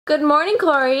Good morning,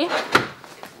 Corey.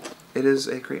 It is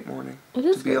a great morning. It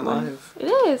is to be alive. It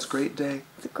is. It's a great day.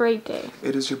 It's a great day.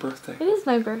 It is your birthday. It is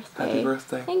my birthday. Happy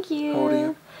birthday. Thank you. How old are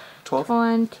you? 12?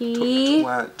 20.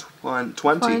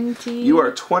 20. You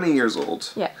are 20 years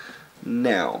old. Yeah.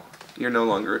 Now, you're no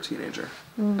longer a teenager.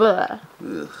 Blah.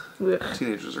 Ugh. Ugh.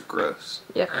 Teenagers are gross.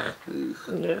 Yeah. Ugh.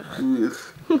 Yeah. Ugh.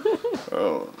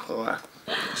 Oh.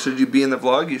 Should you be in the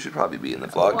vlog? You should probably be in the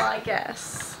vlog. Well, I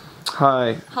guess.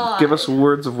 Hi. Hi. Give us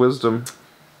words of wisdom.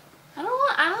 I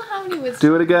don't have any wisdom.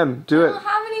 Do it again. Do it. I don't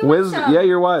have any wisdom. Yeah,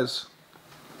 you're wise.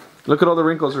 Look at all the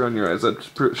wrinkles around your eyes. That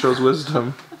shows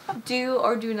wisdom. Do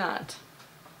or do not.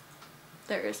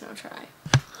 There is no try.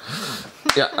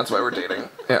 Yeah, that's why we're dating.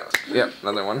 Yeah,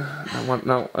 another one.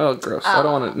 No. Oh, gross. I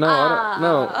don't want to. No, I don't.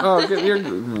 No. Oh, you're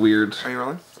weird. Are you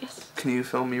rolling? Yes. Can you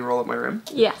film me roll up my rim?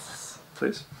 Yes.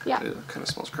 Please? Yeah. It kind of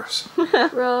smells gross.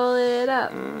 Roll it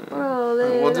up. Roll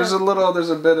it well, there's a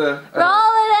bit of... Roll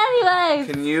it anyways!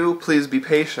 Can you please be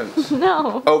patient?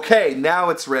 No. Okay, now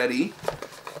it's ready.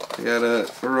 You gotta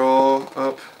roll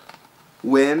up.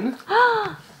 Win.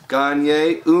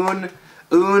 Gagne.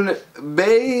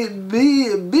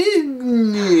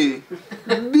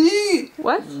 Big.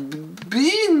 What?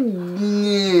 Big. I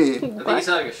think you sound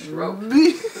like a stroke.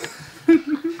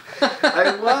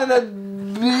 I wanna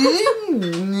big.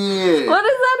 What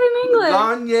is that in English?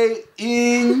 Gagne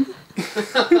in.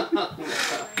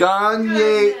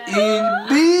 Gagne in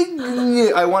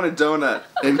big. I want a donut,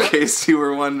 in case you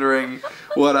were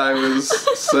what I was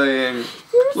saying.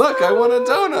 Look, I want a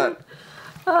donut.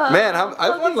 Man,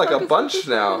 I've won like a bunch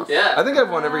now. Yeah. I think I've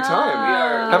won every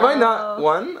time. Have I not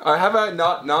won? Or have I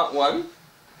not won?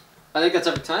 I think that's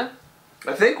every time.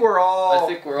 I think we're all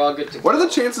good to go. What are the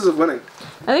chances of winning?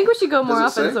 I think we should go more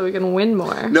Does it often say? so we can win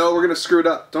more. No, we're gonna screw it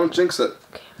up. Don't jinx it.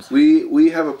 Okay, We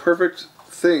have a perfect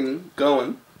thing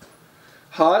going.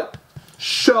 Hot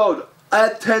showed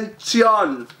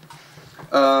attention.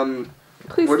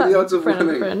 Please what stop are the odds of in front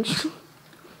winning? French.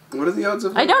 What are the odds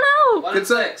of I winning? don't know! 1 in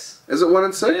 6. Is it 1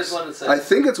 in 6? It is 1 in 6. I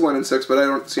think it's 1 in 6, but I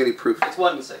don't see any proof. It's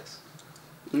 1 in 6.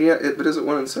 Yeah, but is it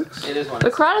 1 in 6? It is 1 in The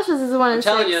 6. Corrado says it's 1 in 6.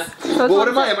 telling you. So it's Well,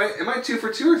 what 1 am in I? 6. Am I 2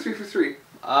 for 2 or 3 for 3?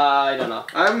 I don't know.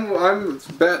 I'm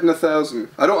batting 1,000.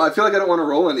 I feel like I don't want to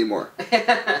roll anymore.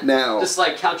 Now. Just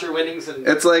like count your winnings and.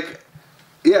 It's like,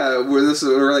 yeah,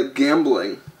 we're like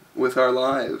gambling with our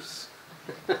lives.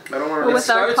 I don't want to. With our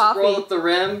starts coffee. roll up the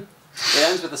rim. It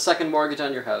ends with a second mortgage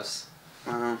on your house.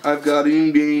 I've got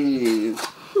Indeed,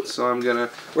 so I'm gonna.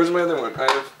 Where's my other one?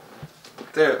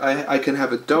 There. I can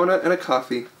have a donut and a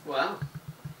coffee. Wow.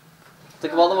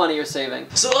 Think of all the money you're saving.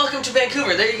 So welcome to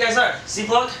Vancouver. There you guys are. See,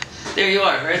 plug? There you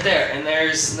are, right there. And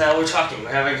now we're talking. We're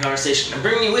having a conversation. I'm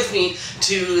bringing you with me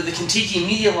to the Kentucky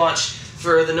media launch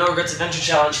for the No Regrets Adventure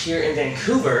Challenge here in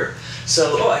Vancouver.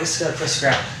 So, I just gotta press the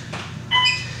ground.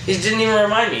 You didn't even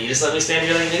remind me. You just let me stand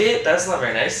here like an idiot? That's not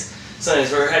very nice. So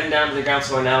anyways, we're heading down to the ground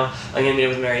floor now. I'm gonna meet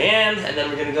up with Marianne, and then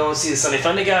we're gonna go and see the Sunday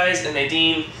Funday guys and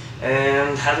Nadine,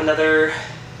 and have another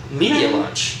media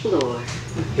launch. Lord.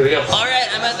 Here we go. Alright,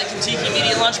 I'm at the Kentucky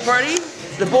media launch party.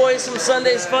 The boys from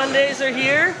Sunday's Fun Days are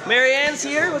here. Marianne's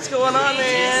here. What's going on,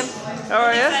 Marianne? How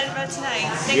are you? I'm excited about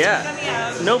tonight. Thanks for coming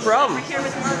out. No problem. We're here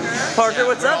with Parker. Parker,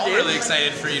 what's up, dude? I'm really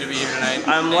excited for you to be here tonight.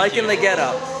 I'm liking the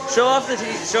getup. Show off the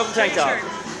tank top.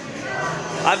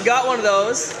 I've got one of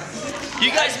those. You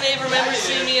guys may remember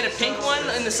seeing me in a pink one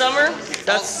in the summer.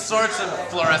 All sorts of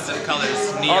fluorescent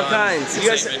colors, neon. All kinds. You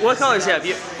guys, what colors you have?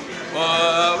 You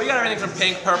we got everything from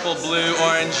pink, purple, blue,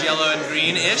 orange, yellow, and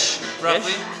green-ish,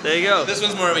 roughly. There you go. This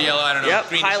one's more of a yellow, I don't know. Yep,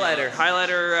 greenish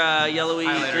highlighter, yellowy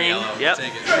Highlighter green. yellow, Yep.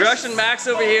 take it. Rush and Max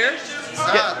over here,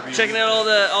 checking out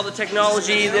all the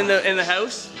technology in the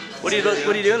house. What are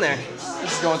you doing there?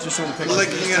 Just going through some of the pictures.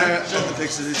 Looking at the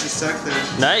pictures, it's just stuck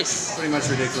there. Nice. Pretty much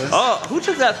ridiculous. Oh, who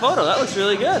took that photo? That looks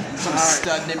really good. Some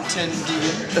stud named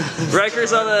Deegan.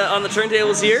 Riker's on the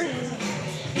turntables here.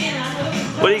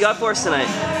 What do you got for us tonight?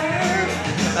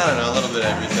 I don't know, a little bit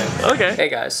of everything. Okay. Hey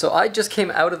guys, so I just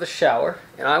came out of the shower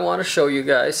and I want to show you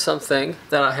guys something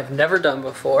that I have never done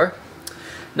before.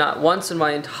 Not once in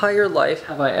my entire life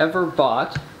have I ever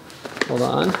bought. Hold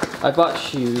on. I bought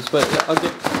shoes, but I'll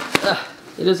get.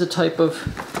 It is a type of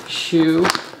shoe.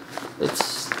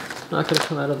 It's not going to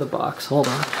come out of the box. Hold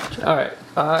on. Alright,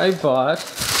 I bought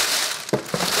a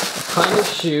kind of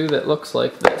shoe that looks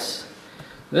like this.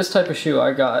 This type of shoe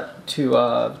I got to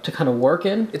kind of work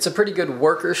in. It's a pretty good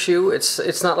worker shoe.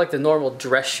 It's not like the normal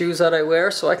dress shoes that I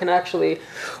wear, so I can actually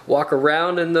walk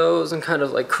around in those and kind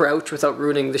of like crouch without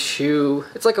ruining the shoe.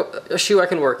 It's like a shoe I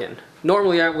can work in.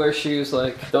 Normally I wear shoes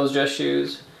like those dress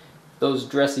shoes those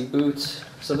dressy boots.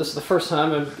 So this is the first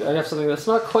time I have something that's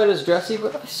not quite as dressy,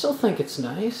 but I still think it's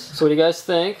nice. So what do you guys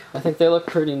think? I think they look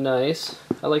pretty nice.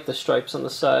 I like the stripes on the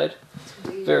side.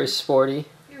 Very sporty.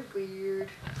 You're weird.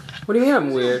 What do you mean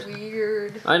I'm weird?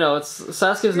 Weird. I know, it's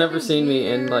Saskia's never seen me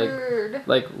in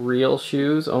like real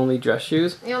shoes, only dress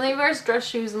shoes. He only wears dress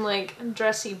shoes and like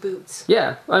dressy boots.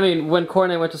 Yeah, I mean, when Corey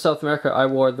and I went to South America, I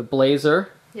wore the blazer.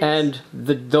 Yes. And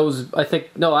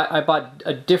I bought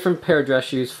a different pair of dress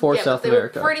shoes for South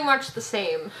America. They're pretty much the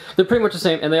same. They're pretty much the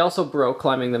same, and they also broke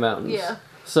climbing the mountains. Yeah.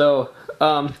 So,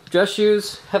 dress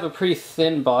shoes have a pretty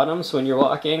thin bottom, so when you're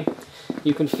walking,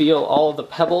 you can feel all of the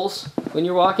pebbles when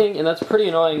you're walking, and that's pretty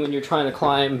annoying when you're trying to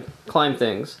climb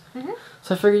things. Mm-hmm.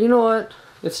 So I figured, you know what?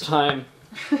 It's time.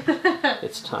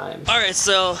 It's time. Alright,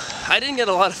 so I didn't get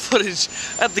a lot of footage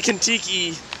at the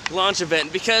Kentucky launch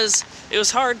event because it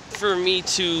was hard for me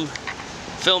to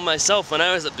film myself when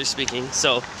I was up there speaking,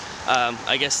 so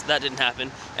I guess that didn't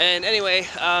happen. And anyway,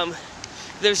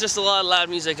 there's just a lot of loud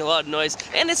music, a lot of noise,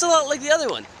 and it's a lot like the other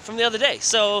one from the other day,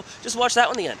 so just watch that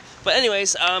one again. But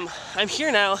anyways, I'm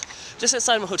here now, just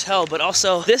outside my hotel, but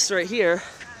also this right here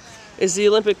is the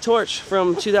Olympic torch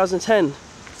from 2010,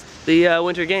 the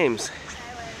Winter Games.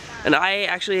 And I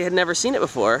actually had never seen it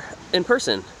before in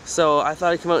person, so I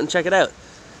thought I'd come out and check it out.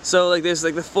 So like there's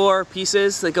like the 4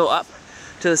 pieces that go up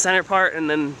to the center part, and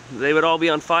then they would all be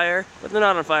on fire, but they're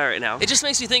not on fire right now. It just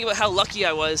makes me think about how lucky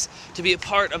I was to be a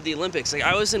part of the Olympics. Like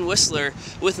I was in Whistler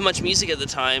with Much Music at the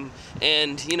time,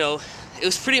 and you know, it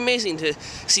was pretty amazing to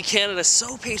see Canada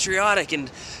so patriotic,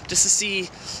 and just to see,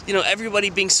 you know,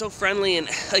 everybody being so friendly. And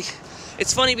like,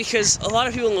 it's funny because a lot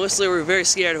of people in Whistler were very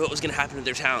scared of what was going to happen to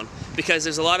their town, because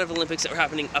there's a lot of Olympics that were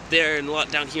happening up there and a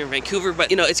lot down here in Vancouver. But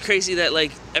you know, it's crazy that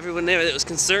like everyone there that was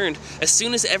concerned, as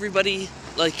soon as everybody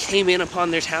like came in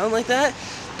upon their town like that,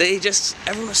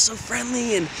 everyone was so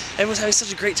friendly and everyone was having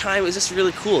such a great time. It was just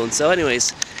really cool. And so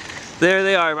anyways, there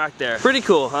they are back there. Pretty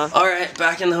cool, huh? Alright,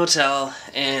 back in the hotel,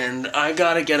 and I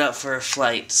gotta get up for a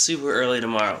flight super early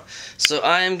tomorrow. So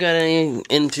I'm getting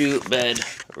into bed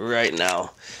right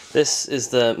now. This is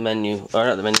the menu, or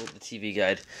not the menu, the TV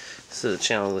guide. This is the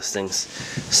channel listings.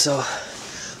 So,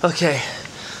 okay,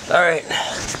 alright,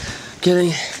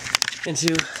 getting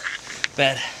into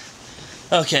bed.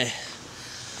 Okay.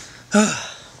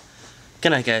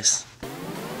 Good night, guys.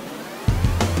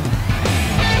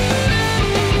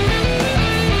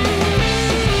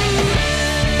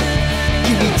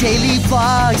 Give me daily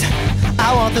vlogs,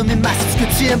 I want them in my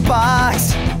subscription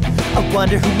box. I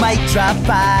wonder who might drop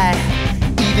by,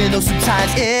 even though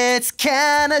sometimes it's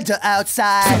Canada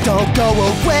outside. So don't go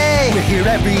away, we're here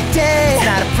every day. It's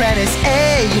not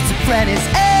ApprenticeEh, it's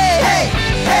ApprenticeEh. Hey,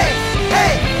 hey,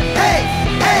 hey, hey,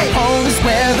 hey. Home is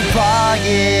where the vlog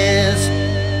is.